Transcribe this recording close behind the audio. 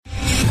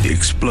the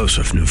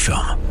explosive new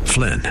film,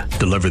 Flynn,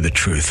 deliver the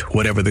truth,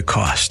 whatever the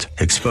cost.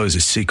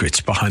 Exposes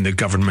secrets behind the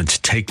government's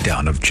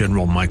takedown of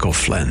General Michael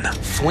Flynn.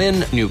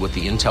 Flynn knew what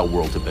the intel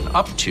world had been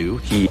up to.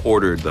 He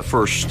ordered the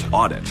first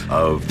audit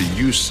of the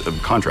use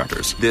of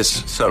contractors.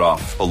 This set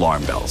off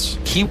alarm bells.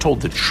 He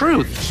told the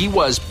truth. He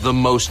was the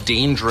most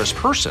dangerous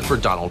person for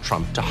Donald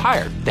Trump to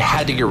hire. They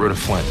had to get rid of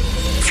Flynn.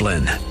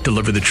 Flynn,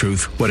 deliver the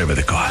truth, whatever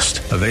the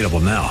cost. Available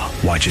now.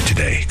 Watch it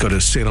today. Go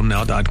to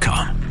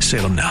salemnow.com.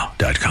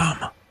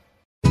 salemnow.com.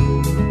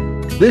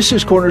 This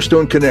is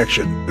Cornerstone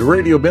Connection, the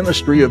radio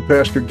ministry of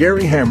Pastor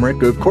Gary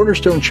Hamrick of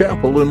Cornerstone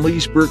Chapel in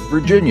Leesburg,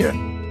 Virginia.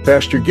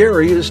 Pastor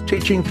Gary is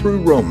teaching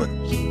through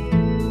Romans. Real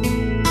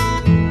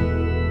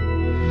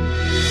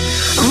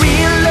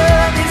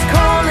love is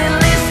calling,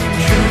 listen,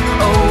 truth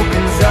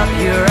opens up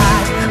your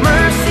eyes.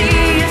 Mercy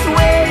is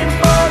waiting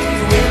for you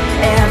with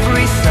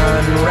every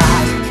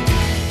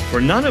sunrise.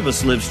 For none of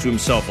us lives to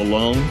himself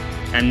alone,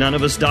 and none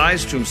of us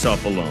dies to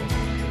himself alone.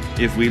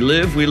 If we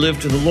live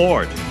to the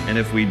Lord, and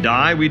if we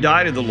die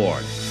to the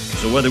Lord.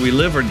 So whether we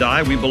live or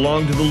die, we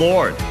belong to the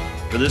Lord.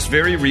 For this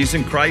very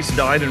reason, Christ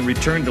died and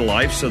returned to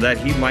life so that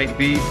he might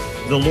be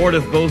the Lord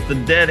of both the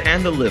dead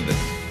and the living.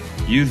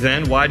 You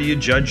then, why do you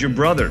judge your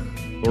brother?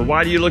 Or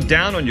why do you look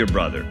down on your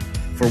brother?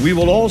 For we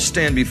will all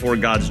stand before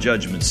God's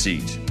judgment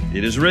seat.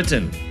 It is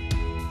written,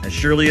 as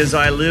surely as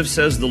I live,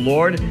 says the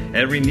Lord,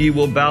 every knee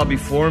will bow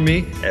before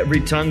me,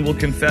 every tongue will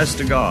confess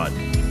to God.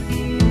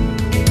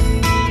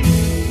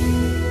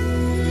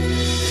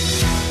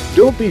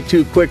 Don't be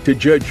too quick to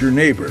judge your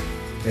neighbor.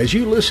 As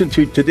you listen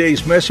to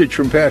today's message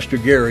from Pastor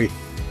Gary,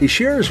 he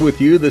shares with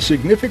you the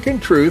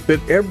significant truth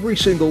that every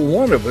single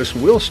one of us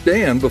will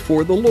stand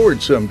before the Lord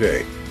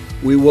someday.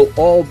 We will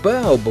all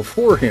bow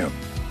before him.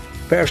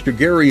 Pastor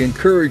Gary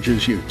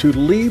encourages you to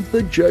leave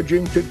the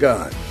judging to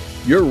God.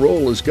 Your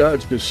role as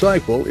God's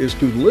disciple is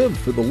to live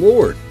for the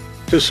Lord,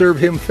 to serve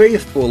him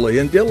faithfully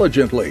and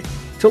diligently,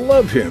 to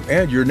love him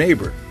and your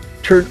neighbor.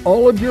 Turn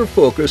all of your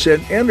focus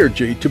and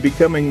energy to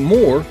becoming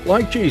more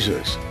like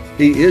Jesus.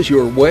 He is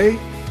your way,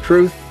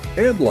 truth,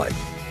 and life.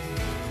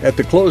 At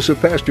the close of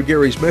Pastor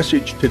Gary's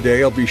message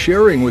today, I'll be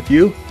sharing with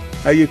you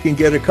how you can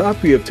get a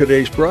copy of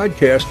today's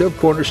broadcast of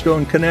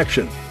Cornerstone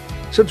Connection.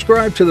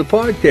 Subscribe to the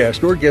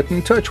podcast or get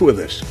in touch with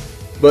us.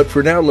 But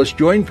for now, let's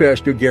join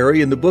Pastor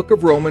Gary in the book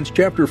of Romans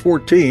chapter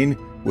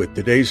 14 with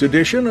today's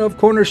edition of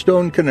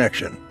Cornerstone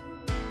Connection.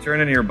 Turn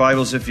in your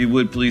Bibles, if you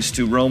would, please,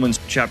 to Romans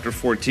chapter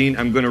 14.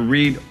 I'm going to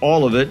read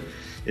all of it.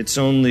 It's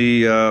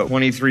only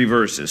 23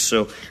 verses.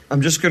 So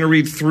I'm just going to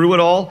read through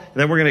it all, and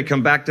then we're going to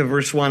come back to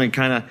verse 1 and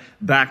kind of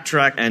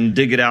backtrack and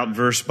dig it out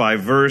verse by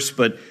verse.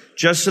 But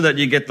just so that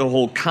you get the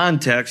whole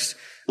context,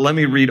 let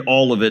me read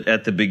all of it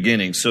at the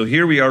beginning. So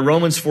here we are,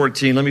 Romans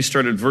 14. Let me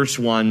start at verse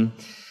 1.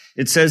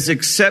 It says,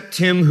 "Accept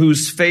him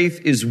whose faith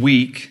is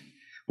weak,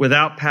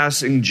 without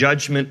passing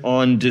judgment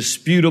on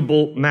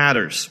disputable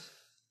matters.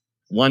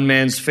 One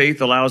man's faith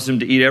allows him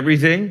to eat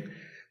everything,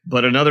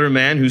 but another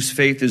man whose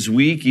faith is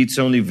weak eats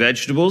only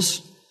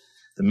vegetables.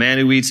 The man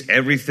who eats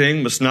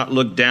everything must not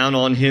look down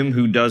on him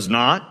who does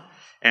not,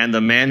 and the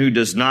man who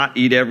does not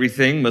eat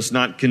everything must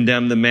not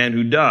condemn the man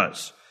who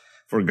does,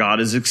 for God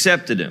has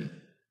accepted him.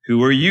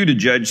 Who are you to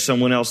judge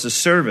someone else's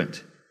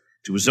servant?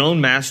 To his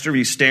own master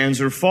he stands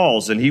or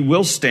falls, and he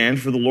will stand,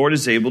 for the Lord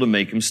is able to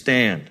make him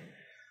stand.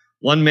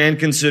 One man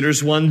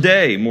considers one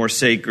day more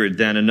sacred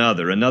than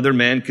another. Another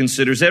man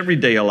considers every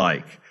day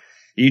alike.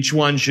 Each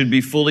one should be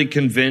fully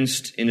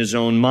convinced in his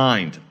own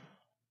mind.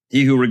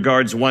 He who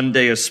regards one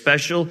day as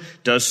special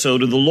does so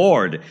to the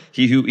Lord.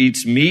 He who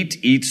eats meat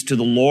eats to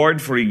the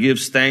Lord, for he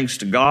gives thanks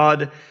to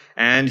God.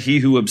 And he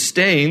who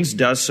abstains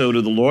does so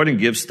to the Lord and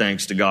gives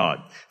thanks to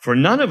God. For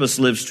none of us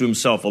lives to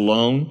himself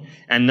alone,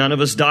 and none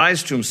of us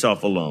dies to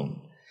himself alone.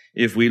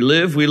 If we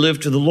live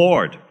to the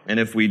Lord.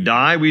 And if we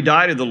die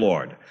to the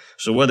Lord.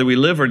 So whether we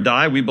live or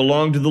die, we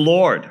belong to the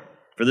Lord.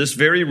 For this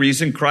very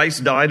reason,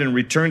 Christ died and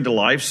returned to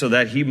life so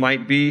that he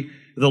might be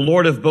the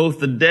Lord of both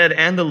the dead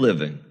and the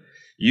living.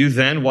 You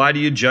then, why do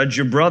you judge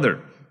your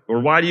brother? Or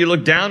why do you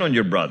look down on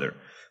your brother?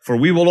 For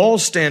we will all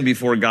stand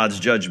before God's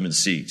judgment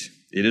seat.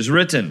 It is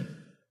written,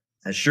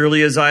 as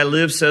surely as I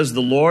live, says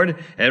the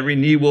Lord, every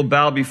knee will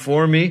bow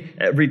before me,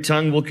 every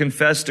tongue will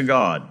confess to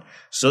God.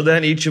 So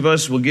then each of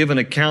us will give an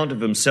account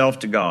of himself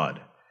to God.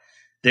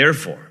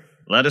 Therefore,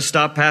 let us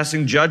stop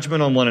passing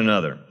judgment on one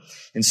another.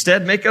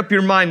 Instead, make up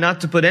your mind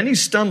not to put any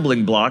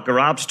stumbling block or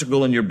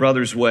obstacle in your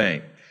brother's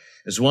way.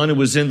 As one who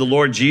was in the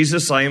Lord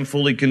Jesus, I am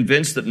fully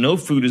convinced that no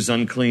food is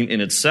unclean in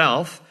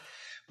itself.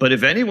 But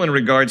if anyone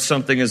regards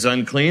something as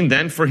unclean,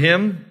 then for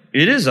him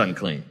it is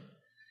unclean.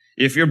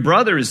 If your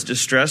brother is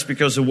distressed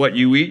because of what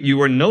you eat,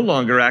 you are no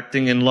longer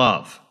acting in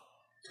love.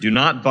 Do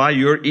not by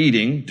your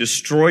eating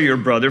destroy your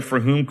brother for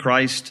whom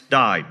Christ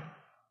died.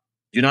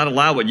 Do not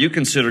allow what you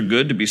consider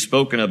good to be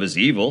spoken of as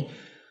evil.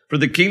 For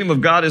the kingdom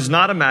of God is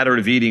not a matter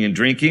of eating and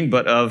drinking,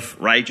 but of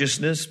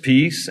righteousness,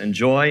 peace, and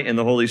joy in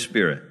the Holy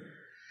Spirit.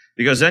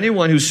 Because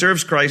anyone who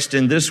serves Christ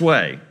in this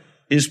way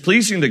is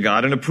pleasing to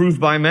God and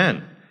approved by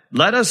men.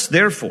 Let us,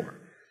 therefore,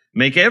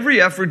 make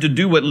every effort to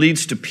do what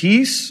leads to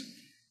peace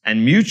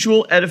and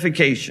mutual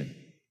edification.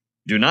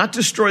 Do not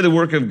destroy the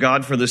work of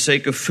God for the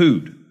sake of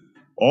food.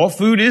 All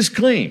food is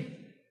clean,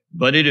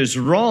 but it is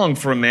wrong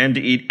for a man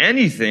to eat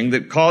anything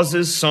that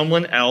causes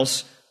someone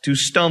else to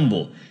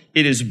stumble.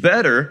 It is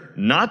better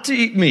not to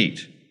eat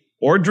meat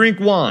or drink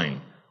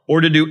wine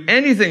or to do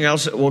anything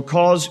else that will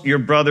cause your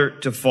brother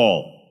to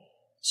fall.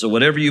 So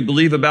whatever you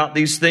believe about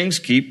these things,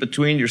 keep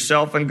between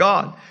yourself and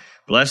God.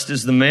 Blessed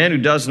is the man who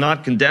does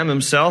not condemn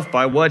himself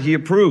by what he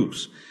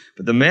approves.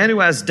 But the man who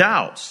has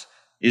doubts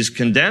is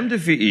condemned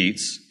if he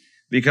eats,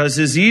 because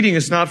his eating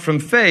is not from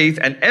faith,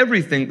 and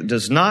everything that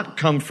does not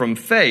come from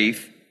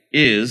faith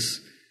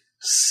is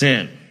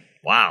sin.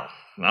 Wow.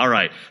 All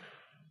right.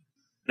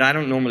 I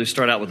don't normally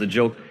start out with a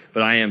joke,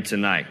 but I am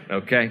tonight,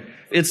 okay?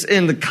 It's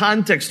in the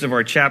context of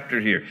our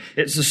chapter here.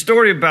 It's a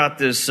story about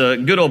this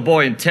good old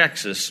boy in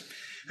Texas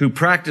who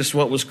practiced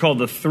what was called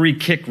the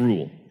 3-kick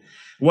rule.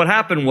 What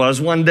happened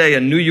was one day a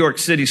New York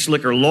City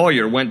slicker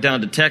lawyer went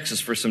down to Texas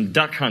for some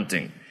duck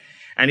hunting.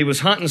 And he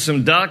was hunting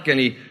some duck, and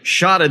he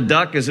shot a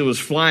duck as it was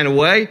flying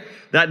away.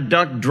 That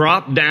duck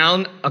dropped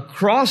down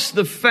across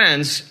the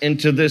fence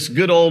into this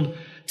good old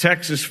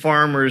Texas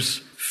farmer's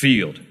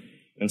field.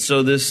 And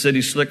so this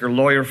city slicker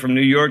lawyer from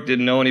New York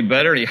didn't know any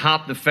better. He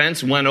hopped the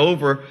fence, went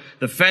over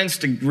the fence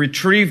to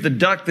retrieve the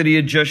duck that he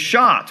had just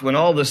shot, when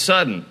all of a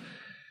sudden,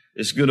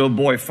 this good old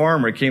boy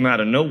farmer came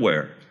out of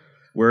nowhere,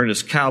 wearing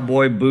his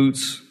cowboy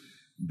boots,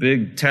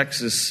 big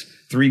Texas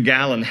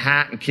 3-gallon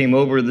hat, and came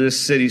over to this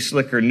city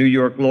slicker New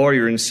York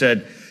lawyer and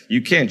said,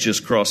 "You can't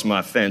just cross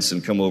my fence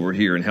and come over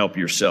here and help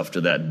yourself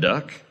to that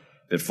duck.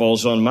 If it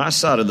falls on my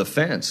side of the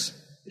fence,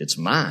 it's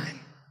mine."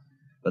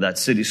 But that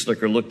city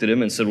slicker looked at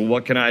him and said, "Well,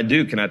 what can I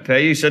do? Can I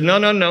pay you?" He said,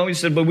 No. He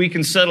said, "But we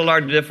can settle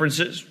our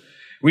differences.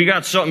 We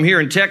got something here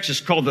in Texas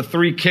called the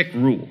 3-kick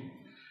rule."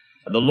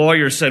 The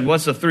lawyer said,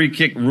 "What's the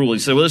 3-kick rule?" He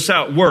said, "Well, this is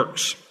how it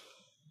works.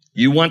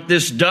 You want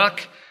this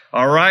duck?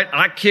 All right,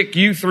 I kick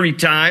you 3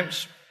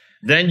 times.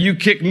 Then you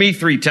kick me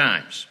 3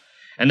 times.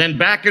 And then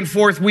back and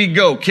forth we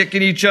go,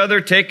 kicking each other,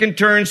 taking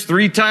turns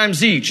 3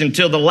 times each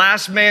until the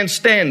last man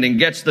standing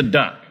gets the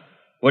duck.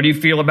 What do you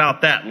feel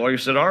about that?" Lawyer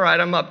said, "All right,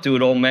 I'm up to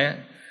it, old man."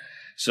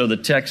 So the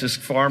Texas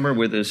farmer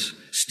with his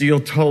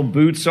steel-toed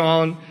boots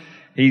on,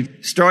 he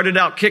started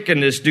out kicking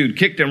this dude,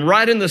 kicked him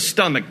right in the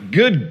stomach,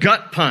 good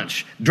gut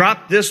punch,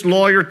 dropped this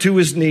lawyer to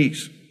his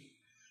knees.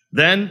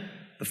 Then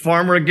the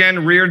farmer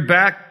again reared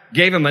back,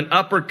 gave him an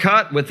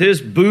uppercut with his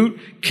boot,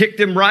 kicked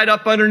him right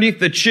up underneath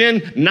the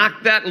chin,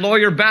 knocked that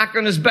lawyer back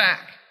on his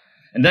back.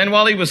 And then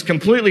while he was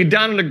completely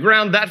down on the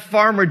ground, that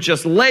farmer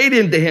just laid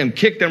into him,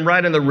 kicked him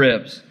right in the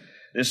ribs.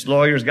 This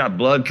lawyer's got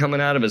blood coming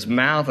out of his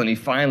mouth, and he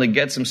finally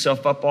gets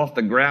himself up off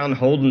the ground,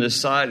 holding his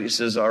side. He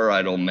says, "All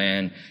right, old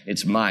man,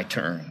 it's my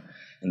turn."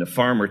 And the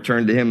farmer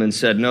turned to him and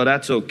said, "No,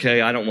 that's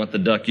okay. I don't want the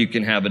duck. You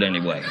can have it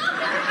anyway."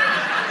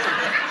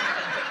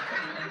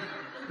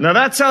 Now,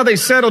 that's how they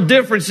settle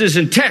differences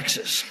in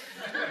Texas.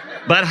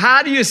 But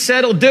how do you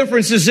settle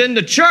differences in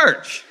the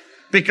church?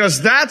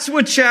 Because that's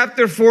what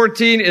chapter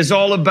 14 is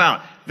all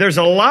about. There's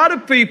a lot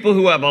of people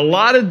who have a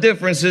lot of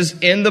differences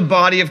in the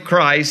body of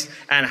Christ,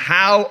 and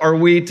how are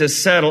we to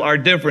settle our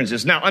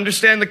differences? Now,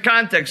 understand the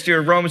context here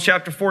of Romans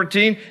chapter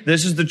 14.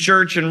 This is the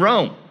church in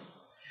Rome.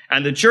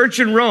 And the church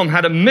in Rome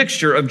had a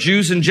mixture of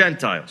Jews and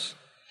Gentiles.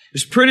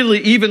 It's pretty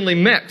evenly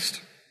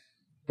mixed.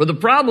 But the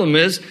problem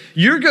is,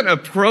 you're going to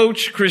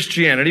approach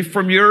Christianity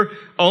from your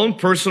own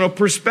personal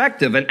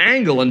perspective and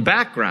angle and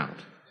background.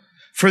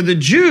 For the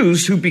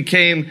Jews who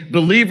became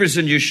believers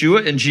in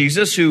Yeshua and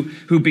Jesus,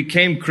 who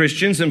became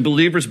Christians and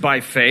believers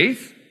by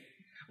faith,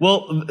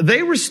 well,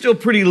 they were still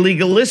pretty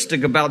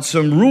legalistic about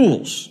some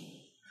rules.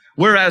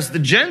 Whereas the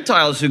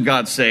Gentiles who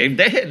got saved,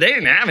 they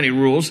didn't have any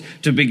rules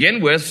to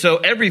begin with, so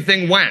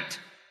everything went.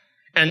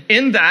 And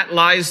in that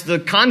lies the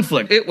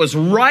conflict. It was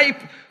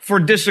ripe for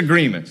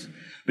disagreements.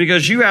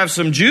 Because you have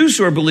some Jews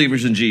who are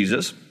believers in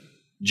Jesus,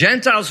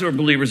 Gentiles who are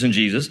believers in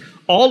Jesus,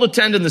 all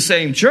attend in the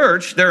same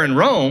church. They're in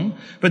Rome,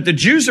 but the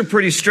Jews are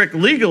pretty strict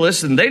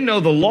legalists, and they know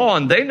the law,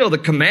 and they know the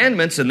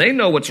commandments, and they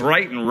know what's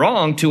right and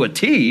wrong to a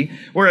T,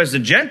 whereas the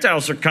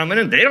Gentiles are coming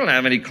in, they don't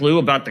have any clue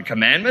about the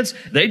commandments.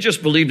 They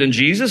just believed in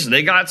Jesus, and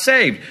they got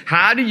saved.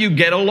 How do you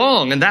get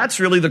along? And that's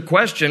really the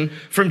question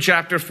from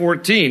chapter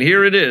 14.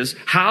 Here it is.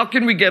 How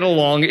can we get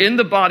along in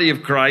the body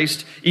of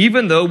Christ,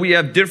 even though we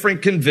have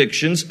different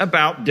convictions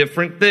about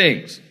different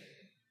things?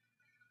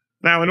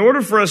 Now, in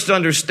order for us to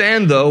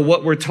understand, though,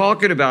 what we're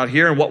talking about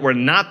here and what we're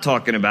not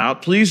talking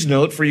about, please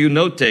note, for you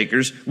note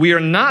takers, we are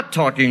not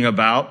talking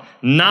about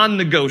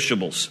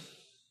non-negotiables,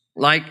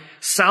 like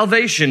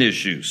salvation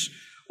issues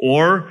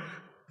or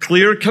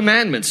clear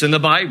commandments in the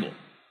Bible.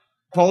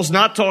 Paul's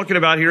not talking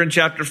about here in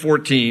chapter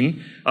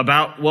 14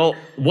 about, well,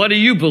 what do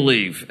you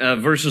believe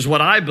versus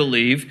what I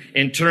believe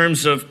in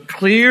terms of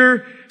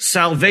clear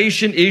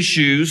salvation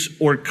issues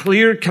or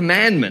clear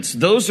commandments.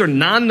 Those are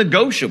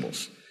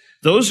non-negotiables.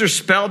 Those are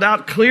spelled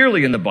out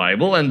clearly in the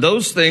Bible, and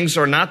those things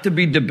are not to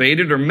be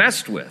debated or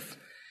messed with.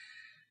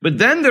 But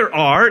then there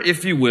are,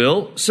 if you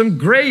will, some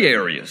gray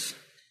areas.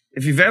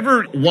 If you've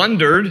ever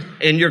wondered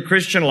in your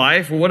Christian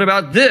life, well, what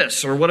about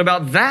this or what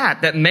about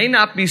that may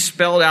not be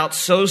spelled out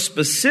so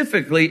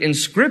specifically in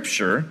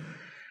Scripture,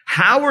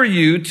 how are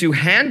you to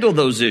handle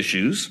those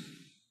issues?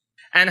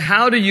 And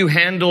how do you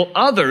handle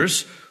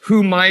others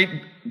who might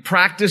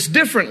practice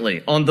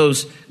differently on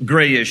those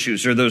gray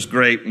issues or those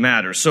gray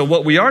matters? So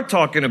what we are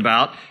talking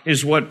about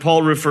is what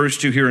Paul refers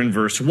to here in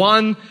verse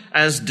 1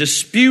 as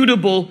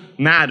disputable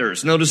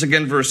matters. Notice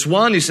again verse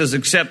 1, he says,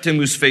 "Accept him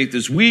whose faith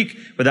is weak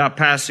without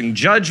passing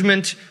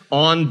judgment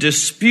on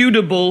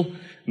disputable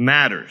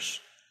matters."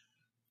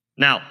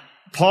 Now,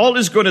 Paul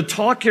is going to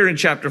talk here in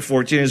chapter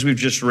 14, as we've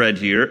just read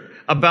here,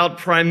 about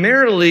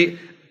primarily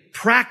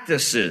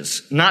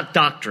practices, not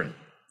doctrine.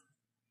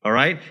 All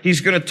right?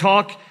 He's going to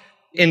talk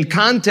in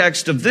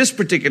context of this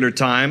particular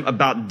time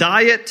about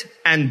diet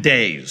and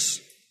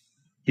days.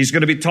 He's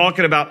going to be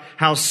talking about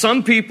how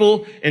some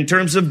people, in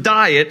terms of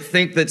diet,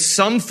 think that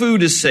some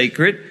food is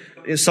sacred,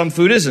 some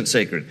food isn't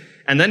sacred.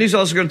 And then he's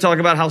also going to talk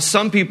about how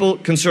some people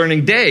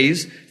concerning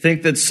days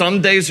think that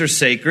some days are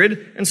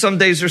sacred and some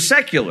days are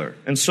secular.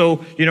 And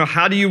so,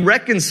 how do you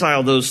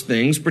reconcile those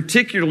things,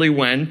 particularly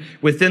when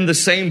within the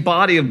same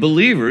body of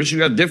believers,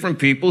 you have different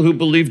people who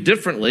believe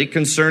differently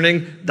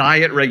concerning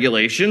diet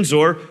regulations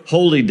or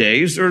holy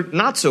days or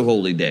not so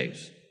holy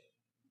days.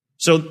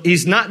 So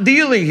he's not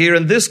dealing here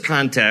in this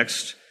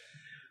context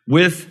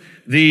with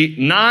the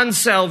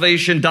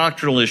non-salvation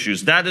doctrinal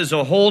issues. That is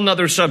a whole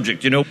nother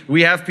subject.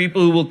 We have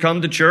people who will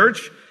come to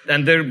church,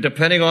 and they're,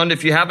 depending on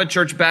if you have a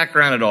church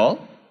background at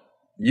all,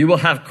 you will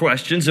have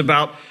questions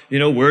about,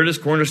 where does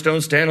Cornerstone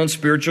stand on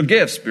spiritual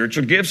gifts?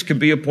 Spiritual gifts could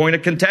be a point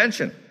of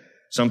contention.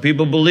 Some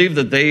people believe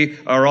that they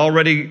are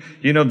already,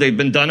 they've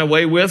been done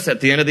away with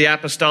at the end of the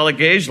apostolic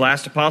age.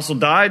 Last apostle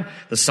died.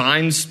 The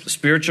signs,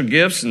 spiritual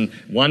gifts, and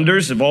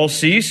wonders have all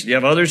ceased. You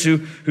have others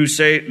who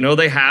say, no,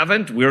 they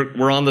haven't.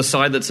 We're on the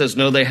side that says,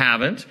 no, they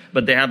haven't,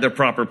 but they have their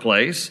proper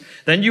place.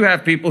 Then you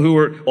have people who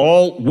are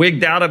all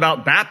wigged out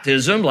about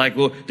baptism, like,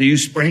 well, do you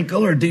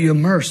sprinkle or do you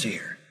immerse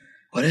here?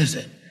 What is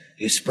it?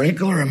 Do you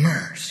sprinkle or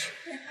immerse?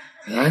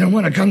 I don't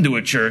want to come to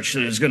a church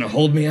that is going to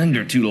hold me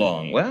under too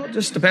long. Well, it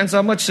just depends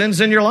how much sin's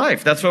in your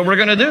life. That's what we're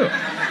going to do.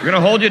 We're going to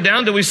hold you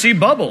down till we see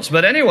bubbles.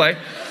 But anyway,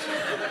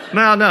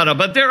 no.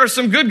 But there are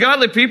some good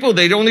godly people,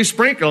 they'd only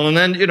sprinkle, and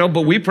then,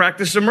 but we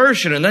practice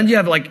immersion. And then you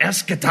have like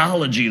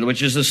eschatology,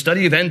 which is the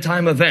study of end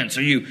time events.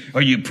 Are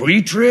you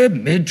pre-trib,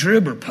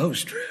 mid-trib, or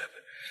post-trib?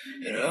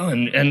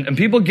 And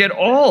people get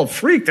all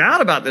freaked out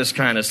about this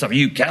kind of stuff. Are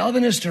you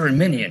Calvinist or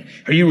Arminian?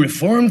 Are you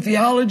Reformed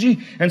theology?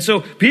 And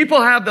so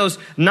people have those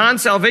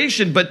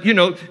non-salvation, but,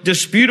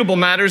 disputable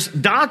matters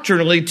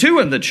doctrinally too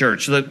in the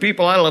church. The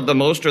people I love the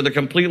most are the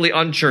completely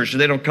unchurched.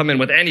 They don't come in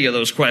with any of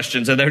those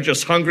questions, and they're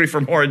just hungry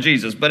for more of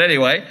Jesus. But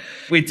anyway,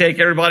 we take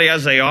everybody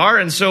as they are.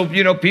 And so,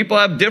 people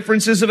have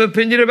differences of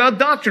opinion about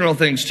doctrinal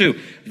things too.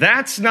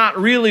 That's not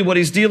really what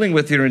he's dealing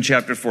with here in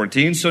chapter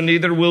 14, so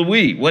neither will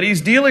we. What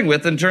he's dealing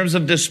with in terms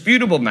of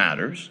disputable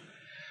matters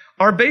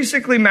are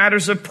basically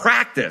matters of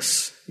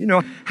practice.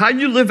 How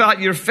you live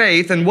out your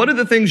faith and what are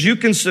the things you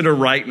consider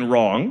right and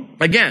wrong.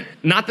 Again,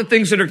 not the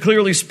things that are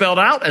clearly spelled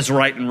out as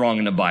right and wrong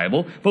in the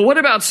Bible, but what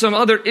about some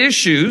other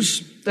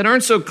issues that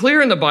aren't so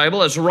clear in the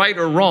Bible as right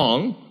or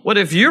wrong? What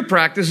if your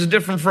practice is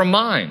different from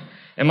mine?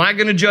 Am I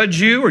going to judge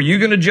you? Are you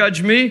going to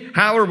judge me?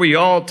 How are we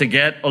all to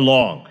get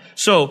along?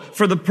 So,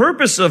 for the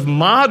purpose of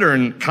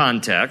modern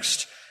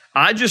context,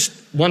 I just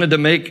wanted to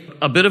make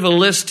a bit of a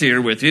list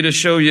here with you to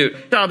show you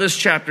how this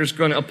chapter is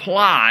going to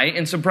apply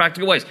in some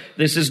practical ways.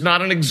 This is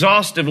not an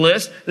exhaustive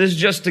list. This is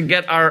just to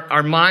get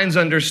our minds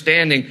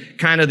understanding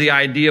kind of the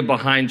idea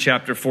behind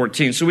chapter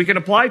 14, so we can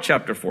apply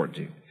chapter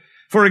 14.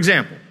 For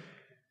example,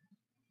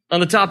 on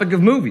the topic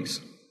of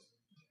movies.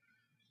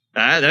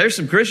 There's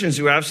some Christians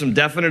who have some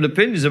definite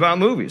opinions about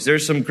movies.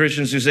 There's some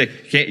Christians who say,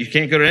 you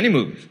can't go to any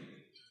movies.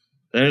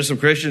 Then there's some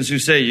Christians who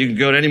say you can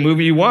go to any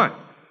movie you want.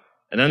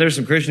 And then there's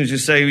some Christians who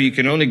say you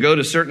can only go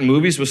to certain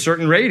movies with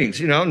certain ratings.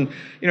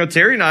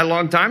 Terry and I, a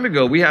long time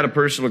ago, we had a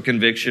personal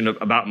conviction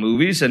about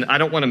movies, and I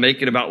don't want to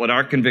make it about what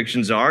our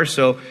convictions are,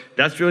 so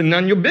that's really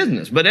none of your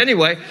business. But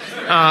anyway,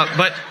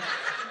 but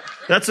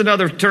that's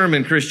another term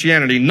in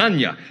Christianity,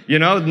 nunya,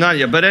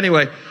 nunya. But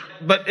anyway,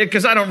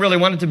 because I don't really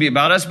want it to be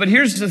about us. But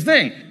here's the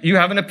thing. You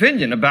have an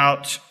opinion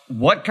about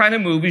what kind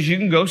of movies you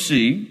can go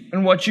see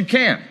and what you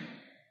can't.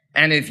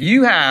 And if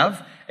you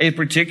have a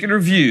particular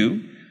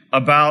view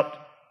about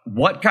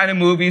what kind of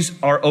movies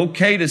are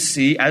okay to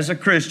see as a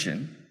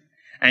Christian,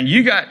 and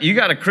you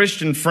got a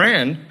Christian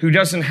friend who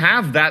doesn't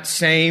have that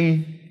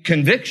same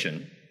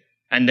conviction,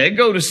 and they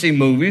go to see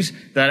movies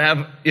that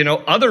have,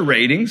 other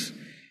ratings,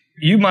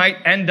 you might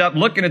end up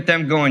looking at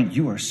them going,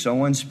 you are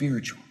so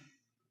unspiritual.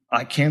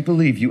 I can't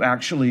believe you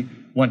actually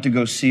want to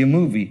go see a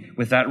movie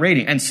with that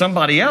rating. And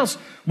somebody else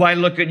might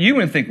look at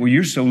you and think, well,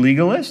 you're so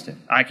legalistic.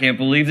 I can't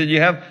believe that you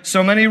have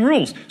so many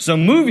rules. So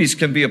movies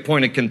can be a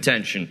point of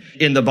contention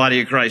in the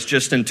body of Christ,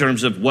 just in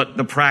terms of what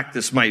the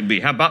practice might be.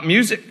 How about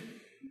music?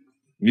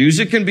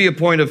 Music can be a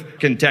point of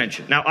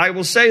contention. Now, I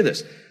will say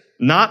this.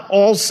 Not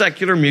all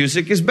secular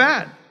music is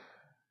bad.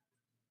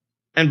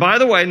 And by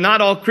the way,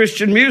 not all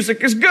Christian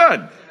music is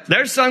good.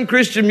 There's some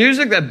Christian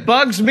music that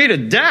bugs me to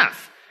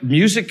death.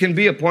 Music can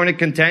be a point of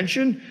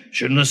contention.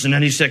 Shouldn't listen to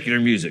any secular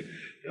music.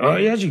 Oh,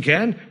 yes, you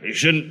can. You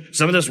shouldn't.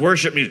 Some of this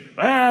worship music.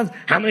 Well,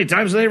 how many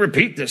times do they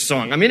repeat this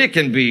song? I mean, it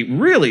can be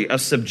really a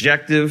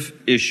subjective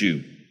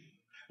issue.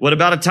 What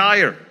about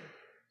attire?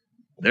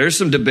 There's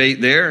some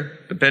debate there,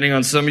 depending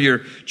on some of your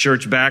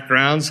church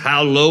backgrounds.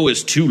 How low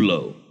is too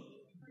low?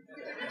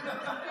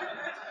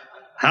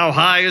 How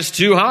high is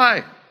too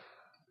high?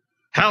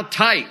 How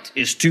tight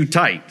is too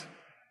tight?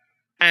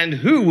 And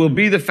who will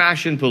be the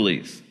fashion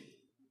police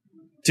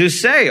to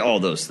say all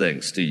those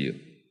things to you?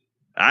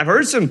 I've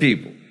heard some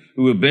people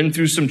who have been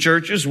through some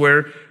churches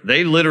where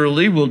they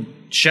literally will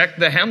check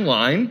the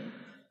hemline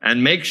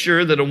and make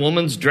sure that a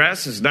woman's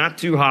dress is not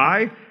too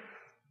high.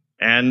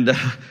 And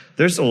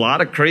there's a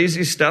lot of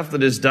crazy stuff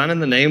that is done in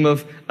the name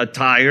of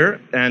attire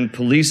and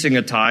policing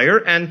attire.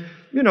 And,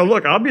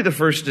 look, I'll be the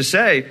first to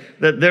say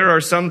that there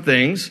are some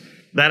things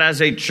that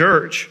as a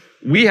church,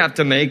 we have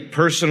to make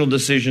personal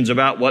decisions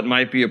about what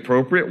might be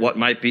appropriate, what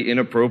might be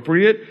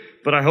inappropriate.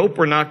 But I hope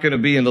we're not going to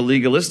be in the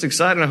legalistic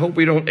side, and I hope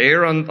we don't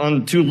err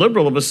on too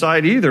liberal of a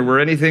side either, where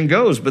anything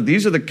goes. But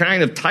these are the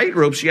kind of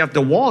tightropes you have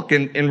to walk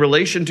in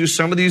relation to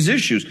some of these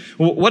issues.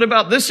 What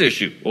about this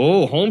issue?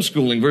 Oh,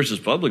 homeschooling versus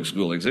public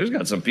schooling. There's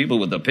got some people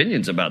with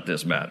opinions about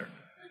this matter.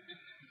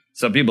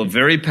 Some people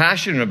very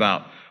passionate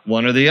about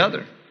one or the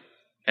other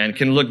and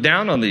can look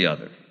down on the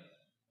other.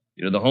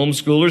 The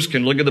homeschoolers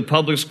can look at the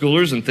public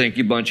schoolers and think,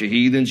 you bunch of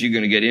heathens, you're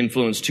going to get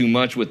influenced too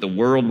much with the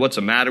world. What's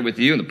the matter with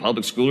you? And the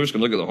public schoolers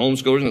can look at the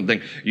homeschoolers and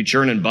think, you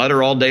churning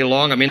butter all day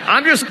long. I mean,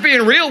 I'm just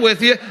being real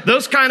with you.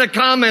 Those kind of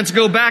comments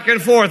go back and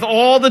forth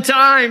all the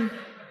time.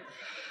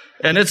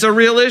 And it's a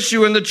real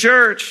issue in the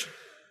church.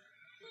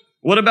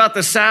 What about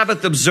the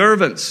Sabbath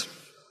observance?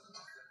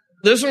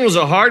 This one was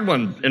a hard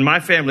one in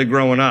my family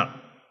growing up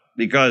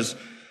because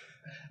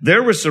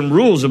there were some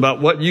rules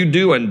about what you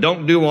do and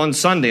don't do on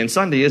Sunday. And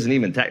Sunday isn't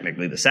even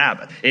technically the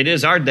Sabbath. It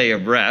is our day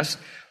of rest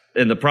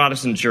in the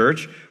Protestant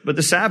church. But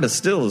the Sabbath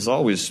still is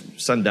always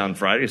sundown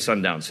Friday,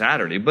 sundown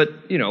Saturday. But,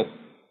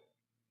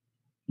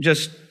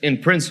 just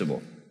in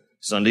principle,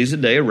 Sunday's a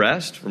day of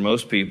rest for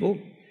most people.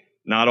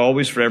 Not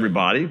always for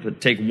everybody,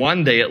 but take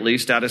one day at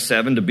least out of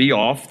 7 to be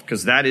off,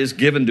 because that is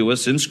given to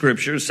us in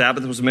Scripture.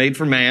 Sabbath was made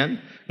for man,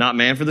 not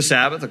man for the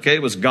Sabbath, okay?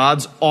 It was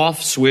God's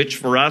off switch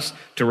for us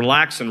to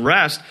relax and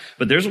rest.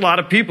 But there's a lot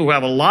of people who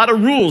have a lot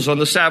of rules on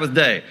the Sabbath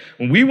day.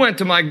 When we went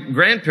to my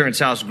grandparents'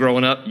 house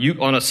growing up,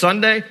 on a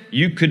Sunday,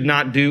 you could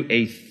not do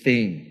a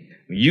thing.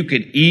 You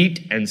could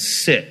eat and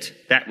sit.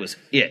 That was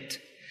it.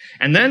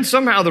 And then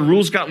somehow the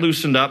rules got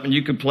loosened up and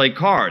you could play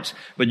cards,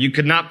 but you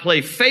could not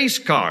play face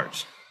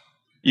cards.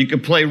 You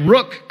could play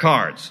rook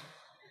cards.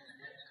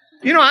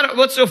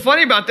 What's so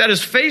funny about that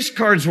is face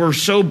cards were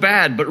so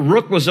bad, but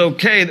rook was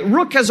okay.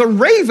 Rook has a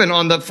raven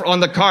on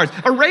the cards.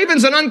 A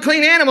raven's an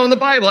unclean animal in the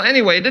Bible.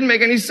 Anyway, it didn't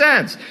make any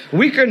sense.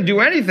 We couldn't do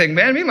anything,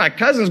 man. Me and my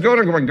cousins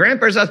going to my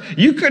grandparents' house.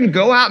 You couldn't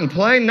go out and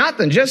play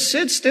nothing. Just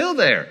sit still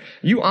there.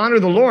 You honor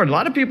the Lord. A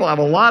lot of people have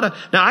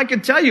now I can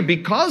tell you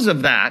because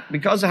of that,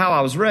 because of how I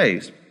was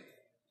raised.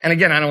 And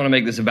again, I don't want to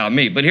make this about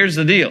me, but here's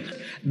the deal.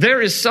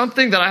 There is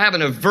something that I have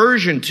an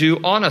aversion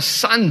to on a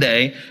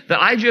Sunday that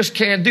I just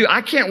can't do.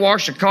 I can't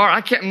wash a car.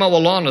 I can't mow a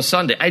lawn on a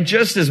Sunday. I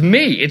just is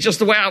me. It's just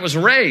the way I was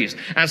raised.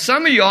 And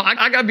some of y'all,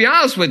 I got to be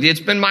honest with you, it's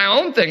been my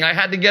own thing I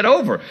had to get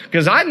over.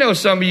 Because I know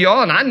some of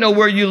y'all and I know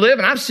where you live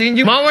and I've seen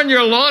you mowing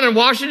your lawn and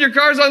washing your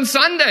cars on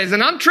Sundays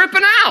and I'm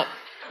tripping out.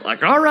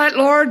 Like, all right,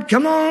 Lord,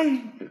 come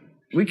on.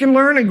 We can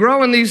learn and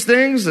grow in these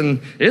things,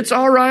 and it's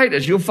all right,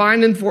 as you'll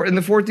find in the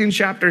 14th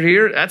chapter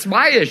here. That's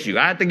my issue.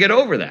 I have to get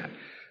over that.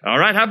 All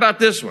right, how about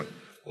this one?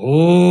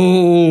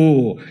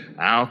 Oh,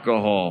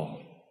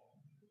 alcohol.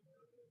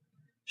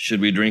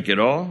 Should we drink it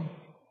all?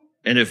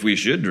 And if we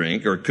should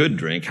drink or could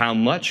drink, how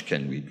much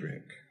can we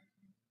drink?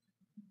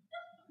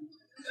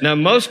 Now,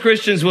 most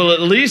Christians will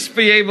at least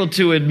be able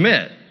to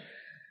admit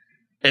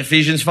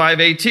Ephesians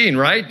 5:18,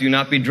 right? Do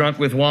not be drunk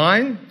with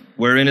wine,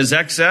 wherein is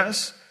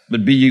excess,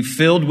 but be ye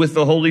filled with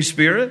the Holy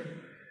Spirit.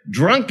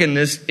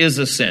 Drunkenness is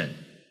a sin.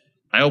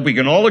 I hope we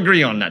can all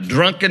agree on that.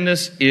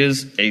 Drunkenness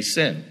is a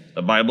sin.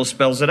 The Bible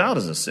spells it out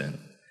as a sin.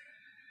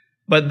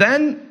 But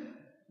then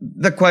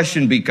the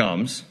question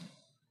becomes,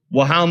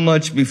 well, how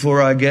much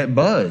before I get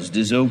buzzed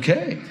is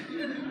okay?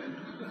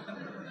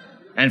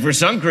 And for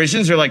some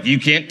Christians, they're like, you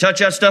can't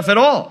touch that stuff at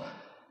all.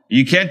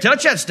 You can't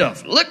touch that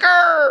stuff.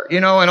 Liquor,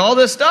 and all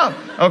this stuff.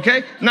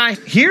 Okay? Now,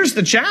 here's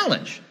the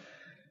challenge.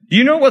 Do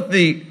you know what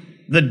the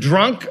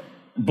drunk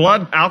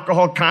blood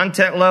alcohol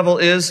content level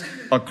is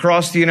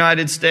across the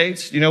United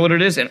States? You know what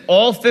it is? In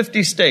all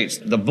 50 states,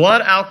 the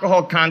blood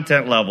alcohol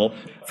content level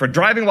for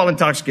driving while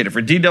intoxicated,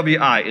 for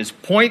DWI, is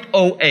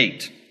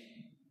 0.08.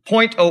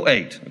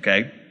 0.08,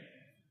 okay?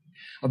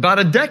 About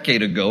a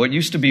decade ago, it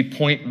used to be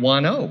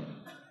 0.10.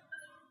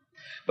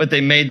 But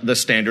they made the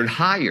standard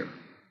higher.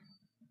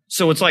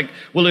 So it's like,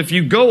 well, if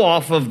you go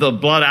off of the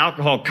blood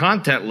alcohol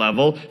content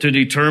level to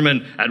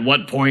determine at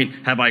what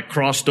point have I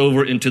crossed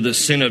over into the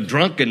sin of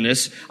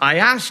drunkenness, I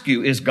ask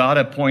you, is God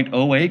a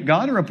 0.08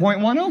 God or a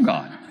 0.10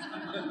 God?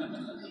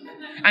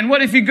 And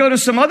what if you go to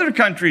some other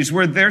countries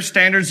where their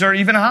standards are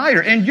even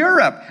higher? In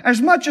Europe,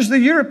 as much as the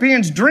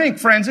Europeans drink,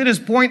 friends, it is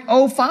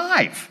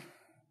 0.05.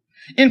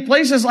 In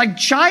places like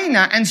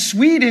China and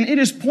Sweden, it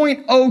is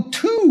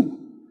 0.02.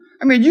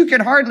 I mean, you can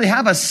hardly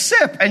have a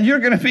sip and you're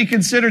going to be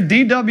considered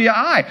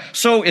DWI.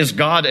 So is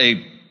God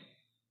a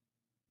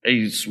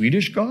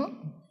Swedish God?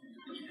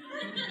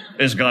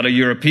 Is God a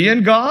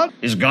European God?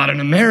 Is God an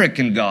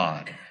American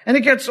God? And it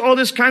gets all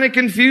this kind of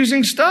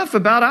confusing stuff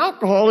about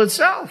alcohol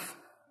itself.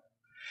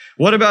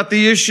 What about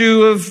the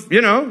issue of,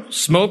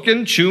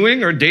 smoking,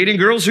 chewing, or dating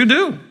girls who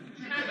do?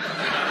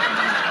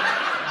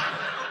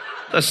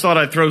 Just thought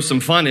I'd throw some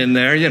fun in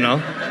there,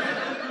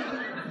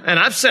 And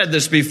I've said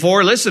this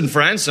before. Listen,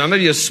 friends, some of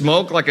you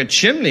smoke like a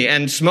chimney,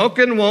 and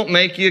smoking won't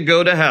make you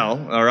go to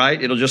hell, all right?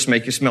 It'll just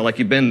make you smell like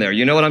you've been there.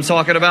 You know what I'm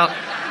talking about?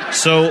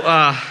 So,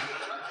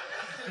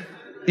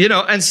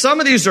 and some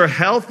of these are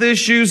health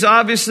issues,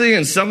 obviously,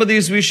 and some of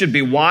these we should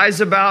be wise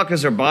about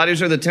because our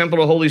bodies are the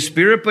temple of the Holy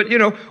Spirit. But,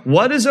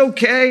 what is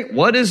okay?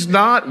 What is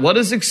not? What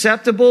is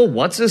acceptable?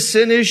 What's a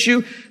sin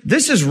issue?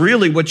 This is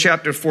really what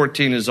chapter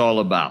 14 is all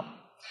about.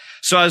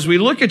 So as we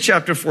look at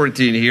chapter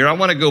 14 here, I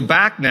want to go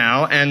back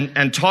now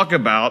and talk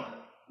about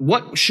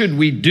what should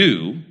we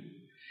do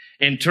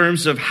in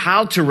terms of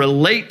how to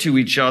relate to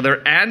each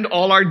other and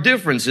all our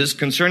differences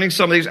concerning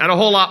some of these, and a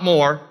whole lot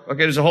more. Okay,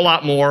 there's a whole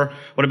lot more.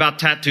 What about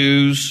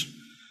tattoos?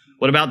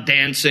 What about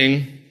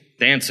dancing?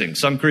 Dancing.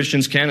 Some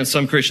Christians can and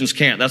some Christians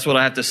can't. That's what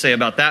I have to say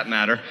about that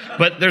matter.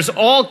 But there's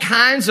all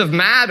kinds of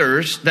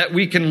matters that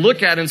we can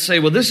look at and say,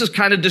 well, this is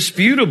kind of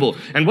disputable.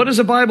 And what does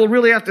the Bible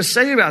really have to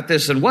say about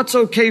this? And what's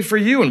okay for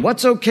you? And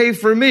what's okay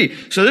for me?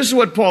 So this is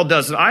what Paul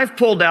does. And I've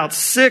pulled out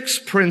 6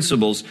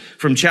 principles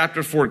from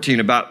chapter 14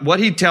 about what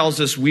he tells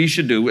us we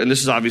should do. And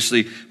this is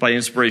obviously by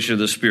inspiration of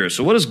the Spirit.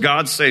 So what does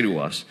God say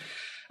to us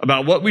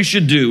about what we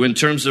should do in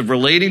terms of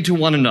relating to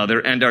one another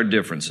and our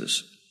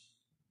differences?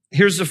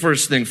 Here's the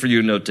first thing for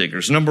you note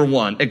takers. Number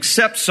 1,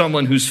 accept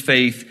someone whose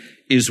faith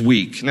is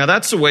weak. Now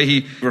that's the way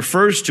he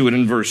refers to it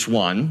in verse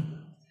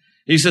 1.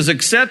 He says,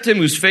 accept him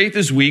whose faith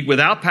is weak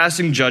without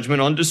passing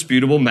judgment on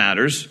disputable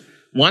matters.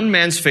 One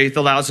man's faith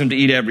allows him to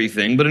eat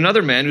everything, but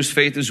another man whose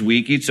faith is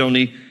weak eats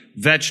only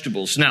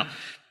vegetables. Now,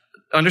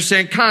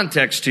 understand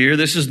context here.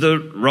 This is the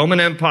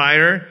Roman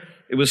Empire.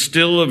 It was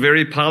still a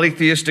very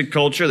polytheistic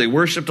culture. They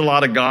worshiped a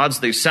lot of gods.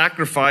 They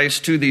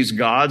sacrificed to these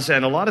gods.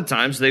 And a lot of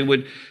times they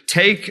would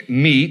take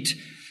meat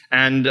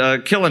and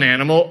kill an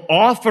animal,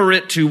 offer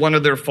it to one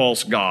of their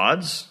false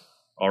gods,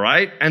 all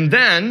right, and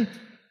then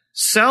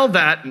sell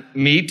that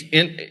meat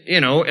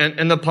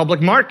in the public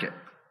market.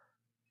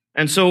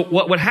 And so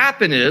what would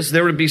happen is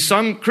there would be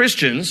some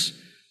Christians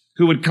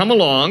who would come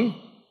along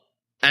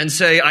and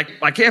say,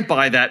 I can't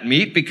buy that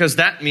meat because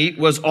that meat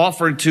was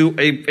offered to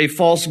a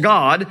false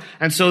god,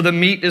 and so the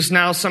meat is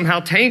now somehow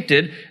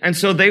tainted, and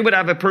so they would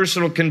have a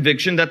personal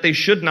conviction that they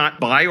should not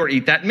buy or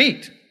eat that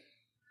meat.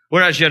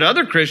 Whereas yet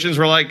other Christians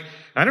were like,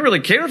 I don't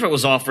really care if it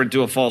was offered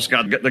to a false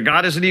god. The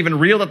god isn't even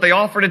real that they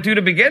offered it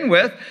to begin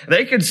with.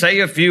 They could say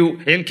a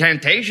few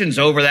incantations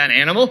over that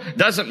animal.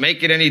 Doesn't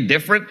make it any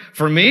different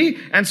for me,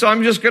 and so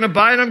I'm just going to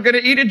buy it and I'm going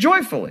to eat it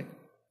joyfully.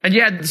 And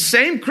you had the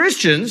same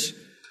Christians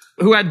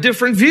who had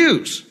different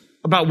views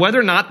about whether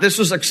or not this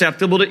was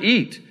acceptable to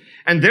eat.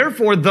 And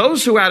therefore,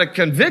 those who had a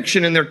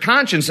conviction in their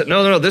conscience that,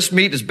 no, this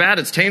meat is bad,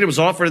 it's tainted, it was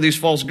offered to these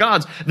false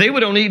gods, they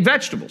would only eat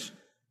vegetables.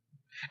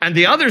 And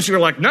the others who are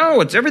like, no,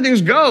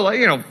 everything's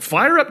go,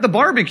 fire up the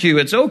barbecue,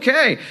 it's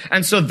okay.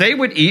 And so they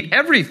would eat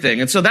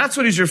everything. And so that's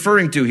what he's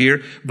referring to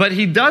here. But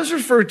he does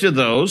refer to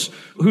those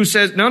who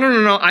says, no,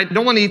 I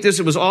don't want to eat this,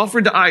 it was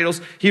offered to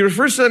idols. He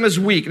refers to them as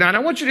weak. Now, I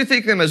don't want you to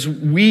think of them as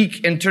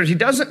weak in terms, he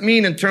doesn't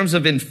mean in terms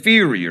of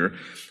inferior.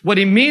 What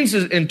he means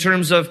is in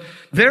terms of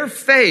their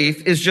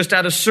faith is just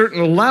at a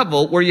certain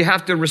level where you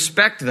have to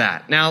respect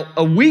that. Now,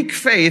 a weak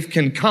faith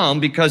can come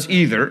because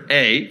either,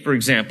 A, for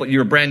example,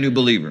 you're a brand new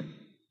believer.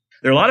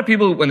 There are a lot of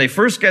people when they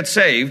first get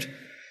saved,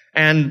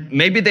 and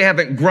maybe they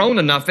haven't grown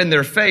enough in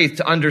their faith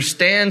to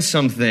understand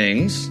some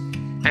things,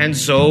 and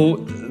so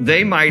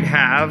they might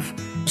have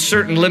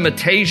certain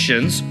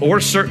limitations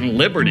or certain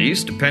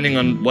liberties, depending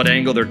on what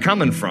angle they're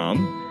coming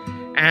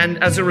from.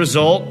 And as a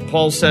result,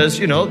 Paul says,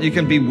 you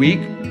can be weak,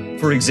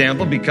 for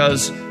example,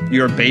 because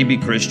you're a baby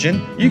Christian.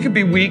 You could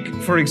be weak,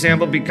 for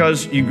example,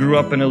 because you grew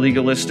up in a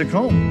legalistic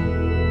home.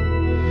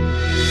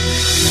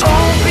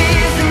 Jump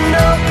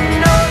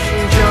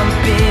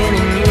in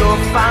and you'll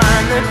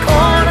find the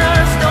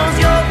cornerstone's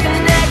your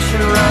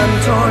connection. Run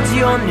towards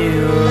your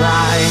new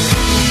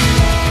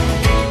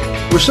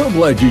life. We're so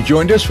glad you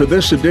joined us for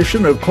this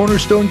edition of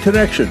Cornerstone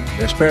Connection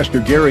as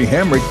Pastor Gary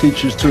Hamrick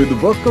teaches through the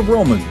book of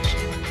Romans.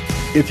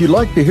 If you'd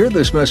like to hear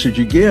this message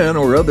again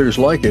or others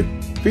like it,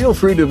 feel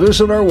free to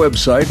visit our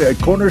website at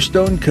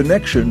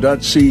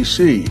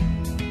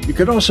cornerstoneconnection.cc. You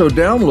can also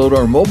download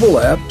our mobile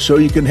app so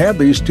you can have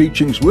these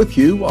teachings with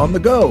you on the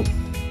go.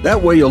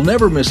 That way you'll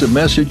never miss a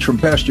message from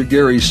Pastor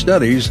Gary's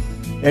studies,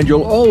 and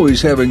you'll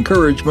always have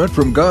encouragement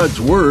from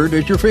God's Word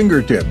at your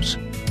fingertips.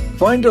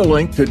 Find a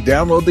link to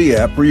download the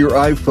app for your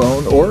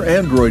iPhone or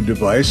Android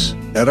device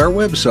at our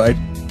website,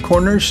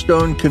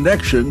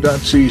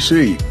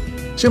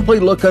 cornerstoneconnection.cc. Simply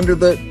look under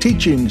the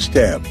Teachings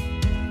tab.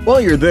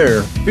 While you're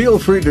there, feel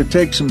free to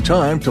take some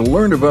time to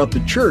learn about the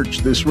church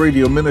this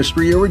radio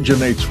ministry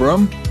originates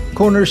from,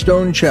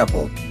 Cornerstone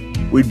Chapel.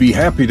 We'd be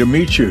happy to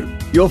meet you.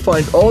 You'll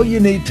find all you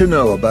need to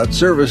know about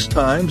service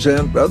times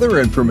and other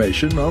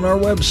information on our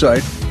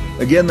website.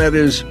 Again, that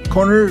is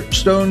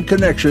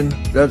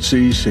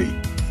cornerstoneconnection.cc.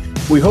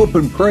 We hope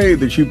and pray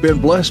that you've been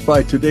blessed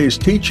by today's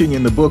teaching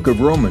in the book of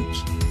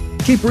Romans.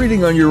 Keep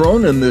reading on your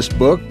own in this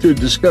book to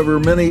discover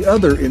many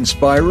other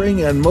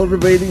inspiring and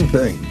motivating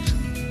things.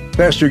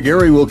 Pastor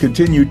Gary will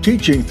continue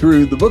teaching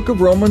through the book of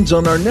Romans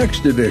on our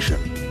next edition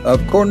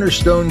of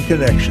Cornerstone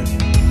Connection.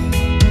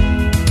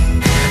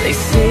 They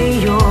say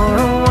you're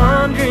a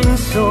wandering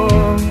soul,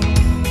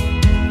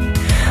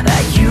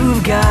 that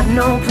you've got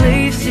no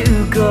place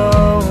to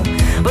go,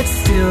 but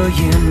still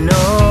you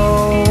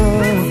know,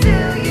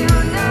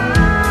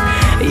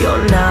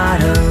 you're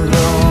not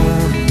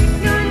alone.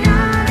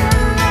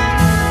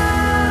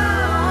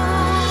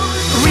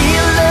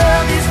 Real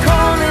love is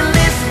calling,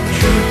 listen,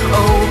 truth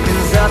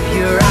opens up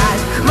your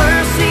eyes.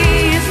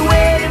 Mercy is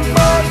waiting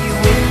for you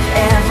with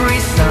every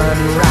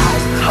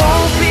sunrise.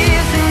 Hope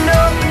is an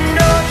open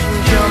ocean,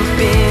 jump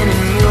in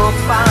and you'll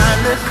find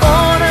the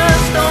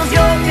cornerstones,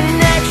 your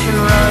connection,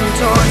 run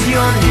towards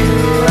your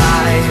new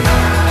life.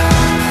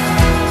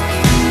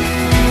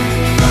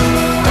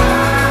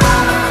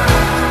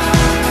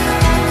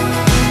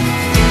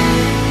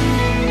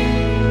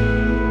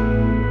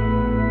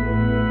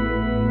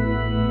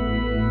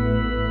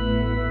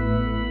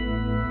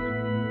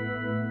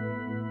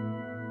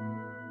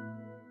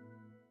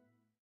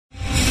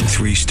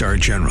 Three-star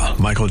General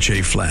Michael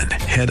J. Flynn,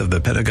 head of the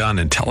Pentagon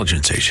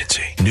Intelligence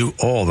Agency, knew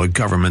all the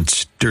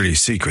government's dirty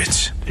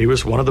secrets. He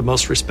was one of the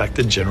most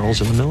respected generals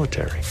in the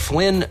military.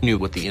 Flynn knew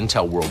what the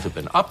intel world had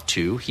been up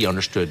to. He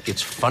understood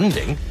its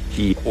funding.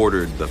 He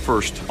ordered the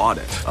first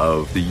audit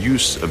of the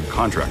use of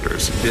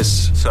contractors.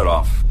 This set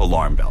off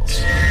alarm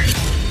bells.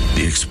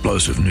 The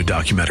explosive new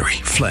documentary,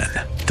 Flynn,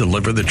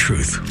 Deliver the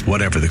Truth,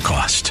 Whatever the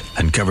Cost,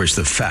 uncovers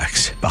the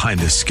facts behind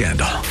this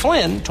scandal.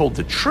 Flynn told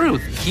the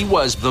truth. He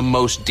was the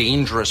most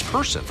dangerous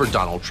person for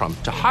Donald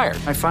Trump to hire.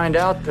 I find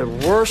out the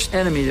worst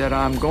enemy that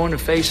I'm going to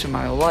face in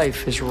my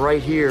life is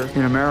right here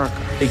in America.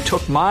 They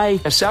took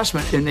my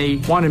assessment and they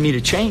wanted me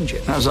to change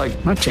it. And I was like,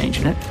 I'm not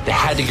changing it. They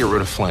had to get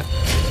rid of Flynn.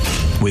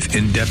 With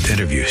in-depth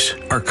interviews,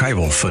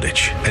 archival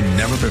footage, and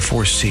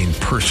never-before-seen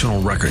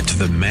personal records of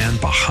the man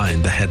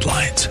behind the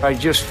headlines. I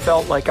just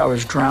felt like I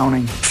was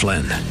drowning.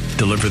 Flynn,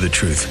 Deliver the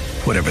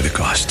Truth, Whatever the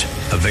Cost.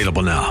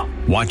 Available now.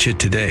 Watch it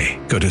today.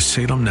 Go to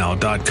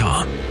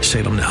salemnow.com.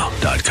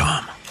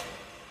 salemnow.com.